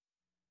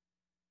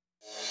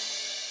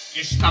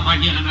Esta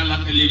mañana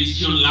la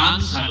televisión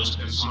lanza a los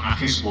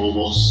personajes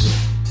bobos.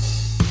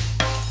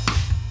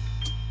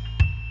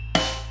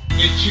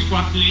 El chico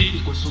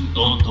atlético es un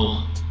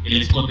tonto,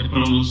 el escote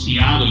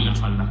pronunciado y la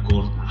falda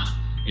corta,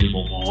 el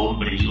bobo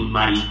hombre y un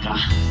marica,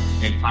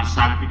 el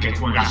farsante que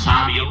juega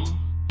sabio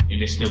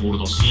en este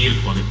burdo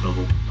circo de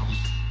productos.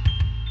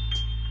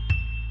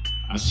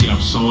 Así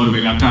absorbe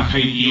la caja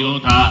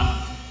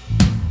idiota,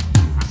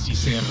 así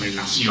se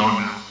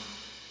relaciona.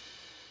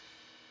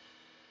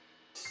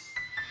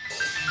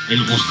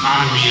 El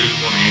Gusano y el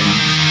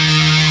Poder.